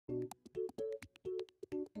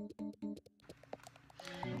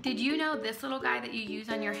Did you know this little guy that you use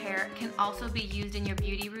on your hair can also be used in your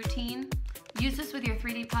beauty routine? Use this with your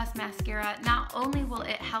 3D Plus mascara. Not only will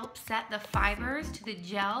it help set the fibers to the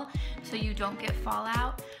gel so you don't get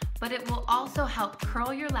fallout, but it will also help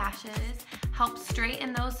curl your lashes, help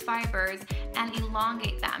straighten those fibers, and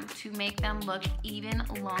elongate them to make them look even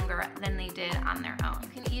longer than they did on their own.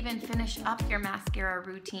 You can even finish up your mascara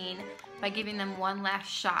routine by giving them one last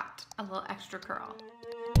shot, a little extra curl.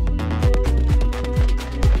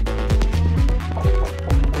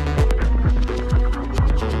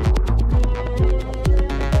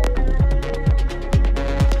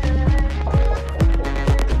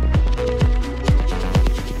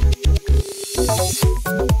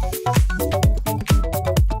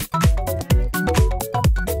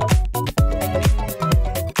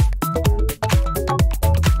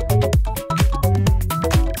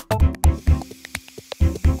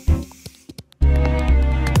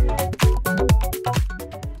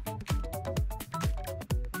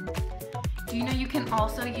 Do you know you can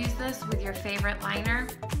also use this with your favorite liner?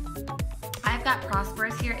 I've got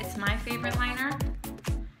Prosperous here. It's my favorite liner.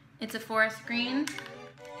 It's a forest green.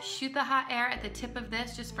 Shoot the hot air at the tip of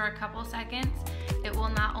this just for a couple seconds. It will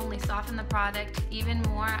not only soften the product even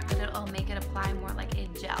more, but it'll make it apply more like a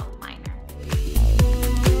gel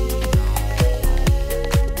liner.